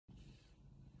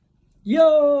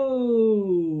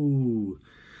Yo!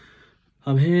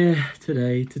 I'm here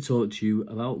today to talk to you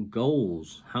about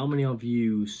goals. How many of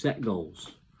you set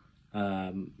goals?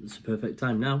 It's a perfect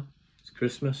time now. It's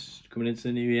Christmas, coming into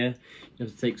the new year. You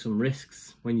have to take some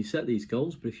risks when you set these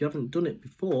goals, but if you haven't done it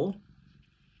before,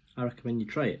 I recommend you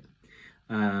try it.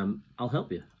 I'll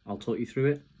help you. I'll talk you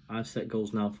through it. I've set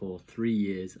goals now for 3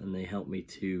 years and they help me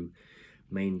to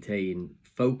maintain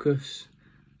focus,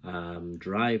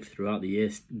 drive throughout the year,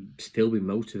 still be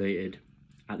motivated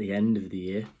at the end of the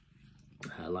year.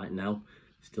 Like now,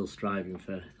 still striving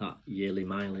for that yearly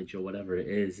mileage or whatever it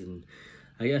is. And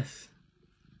I guess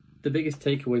the biggest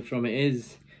takeaway from it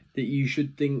is that you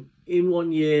should think in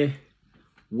 1 year,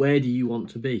 where do you want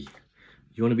to be?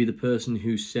 You want to be the person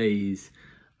who says,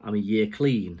 I'm a year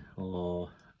clean,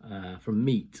 or from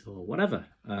meat, or whatever.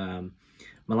 My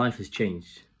life has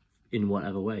changed in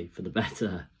whatever way for the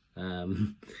better.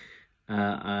 And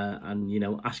you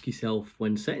know, ask yourself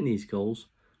when setting these goals,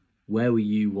 where were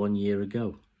you 1 year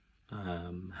ago?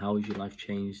 How has your life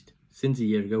changed since a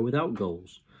year ago without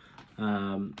goals?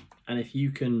 And if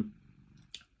you can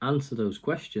answer those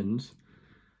questions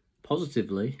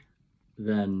positively,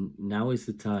 then now is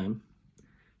the time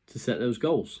to set those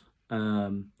goals.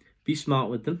 Be smart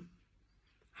with them.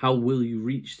 How will you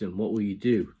reach them? What will you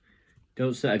do?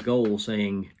 Don't set a goal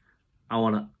saying,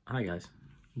 hi guys.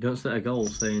 Don't set a goal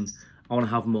saying, I want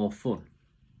to have more fun.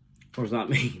 What does that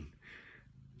mean?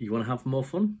 You want to have more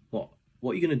fun? What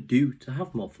are you going to do to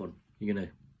have more fun? You're going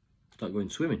to start going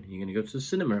swimming. You're going to go to the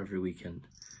cinema every weekend.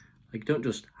 Like, don't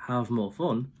just have more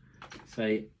fun.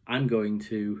 Say, I'm going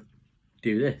to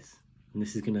do this. And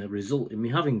this is going to result in me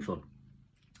having fun.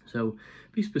 So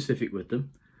be specific with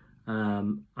them,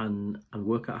 and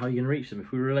work out how you're going to reach them.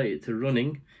 If we relate it to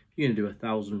running, if you're going to do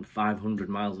 1,500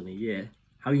 miles in a year,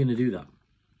 how are you going to do that?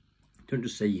 Don't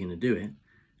just say you're going to do it.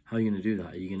 How are you going to do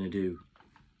that? Are you going to do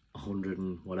 100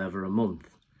 and whatever a month?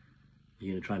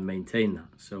 You're going to try and maintain that.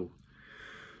 So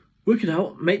work it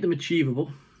out, make them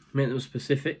achievable, make them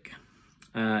specific.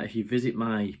 If you visit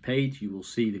my page, you will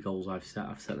see the goals I've set.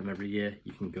 I've set them every year.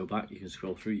 You can go back, you can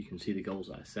scroll through, you can see the goals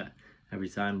that I set every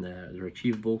time. They're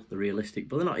achievable, they're realistic,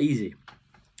 but they're not easy.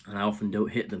 And I often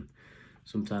don't hit them.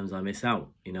 Sometimes I miss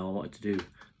out. You know, I wanted to do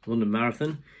London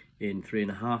Marathon in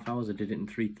 3.5 hours. I did it in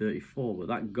 3:34, but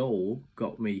that goal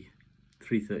got me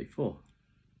 3:34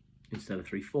 instead of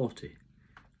 3:40.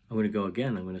 I'm going to go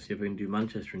again. I'm going to see if I can do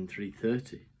Manchester in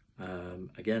 3:30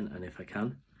 again, and if I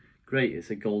can, great.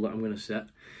 It's a goal that I'm going to set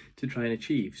to try and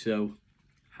achieve. So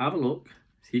have a look,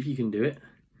 see if you can do it,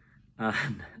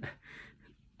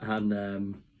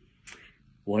 and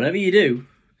whatever you do,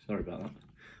 sorry about that,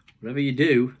 whatever you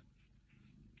do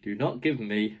not give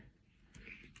me,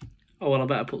 oh well, I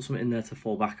better put something in there to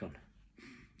fall back on,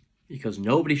 because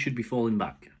nobody should be falling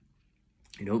back.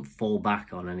 You don't fall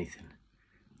back on anything,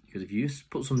 because if you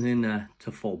put something in there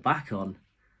to fall back on,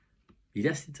 you're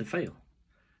destined to fail.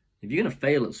 If you're going to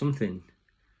fail at something,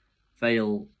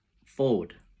 fail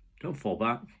forward. Don't fall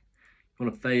back. You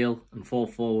want to fail and fall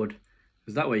forward,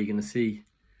 because that way you're going to see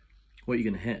what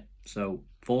you're going to hit. So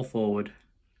fall forward,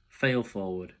 fail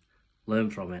forward,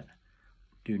 learn from it.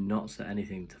 Do not set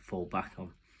anything to fall back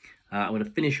on. I'm going to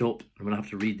finish up. I'm going to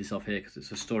have to read this off here because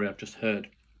it's a story I've just heard.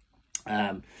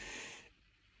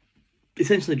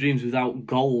 Essentially, dreams without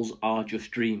goals are just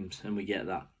dreams, and we get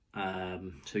that.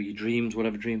 So your dreams,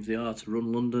 whatever dreams they are, to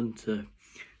run London, to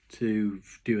do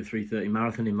a 3:30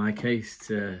 marathon in my case,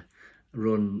 to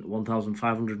run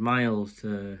 1,500 miles,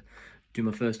 to do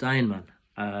my first Ironman.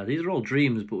 These are all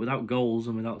dreams, but without goals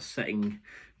and without setting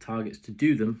targets to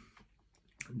do them,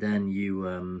 then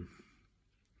you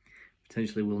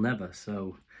potentially will never.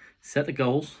 So set the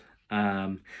goals.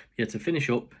 Yeah, to finish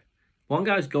up, one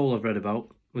guy's goal I've read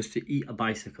about was to eat a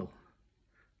bicycle.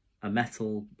 A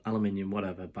metal, aluminium,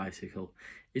 whatever bicycle.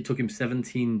 It took him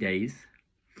 17 days,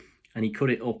 and he cut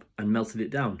it up and melted it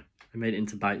down and made it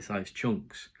into bite-sized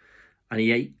chunks. And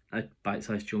he ate a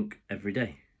bite-sized chunk every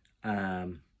day.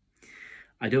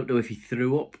 I don't know if he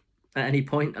threw up at any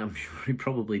point. I'm sure he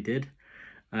probably did.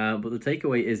 But the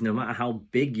takeaway is, no matter how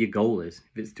big your goal is,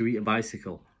 if it's to eat a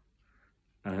bicycle,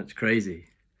 and it's crazy,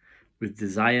 with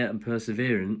desire and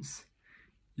perseverance,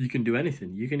 you can do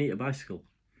anything. You can eat a bicycle.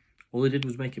 All he did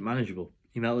was make it manageable.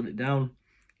 He melted it down,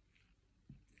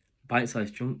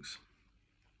 bite-sized chunks,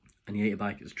 and he ate a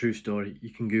bike. It's a true story. You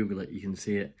can Google it. You can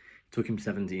see it. It took him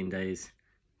 17 days.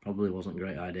 Probably wasn't a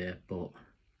great idea, but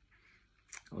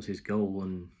that was his goal,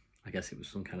 and I guess it was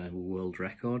some kind of world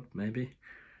record, maybe.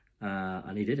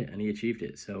 And he did it, and he achieved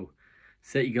it. So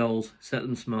set your goals, set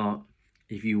them smart.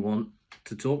 If you want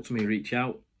to talk to me, reach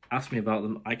out, ask me about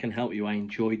them. I can help you. I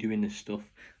enjoy doing this stuff.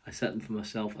 I set them for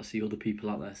myself. I see other people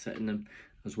out there setting them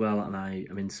as well, and I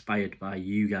am inspired by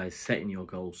you guys setting your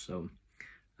goals. So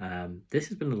this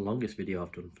has been the longest video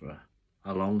I've done for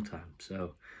a long time.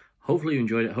 So hopefully you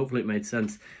enjoyed it. Hopefully it made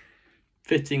sense.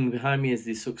 Fitting behind me is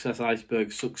the success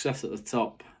iceberg, success at the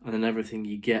top, and then everything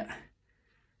you get.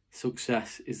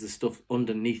 Success is the stuff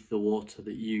underneath the water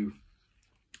that you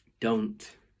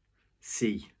don't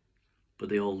see, but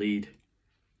they all lead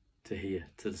to here,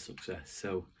 to the success.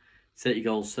 So set your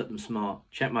goals, set them smart,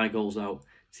 check my goals out,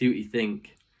 see what you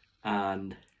think,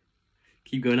 and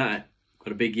keep going at it.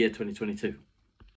 Got a big year 2022.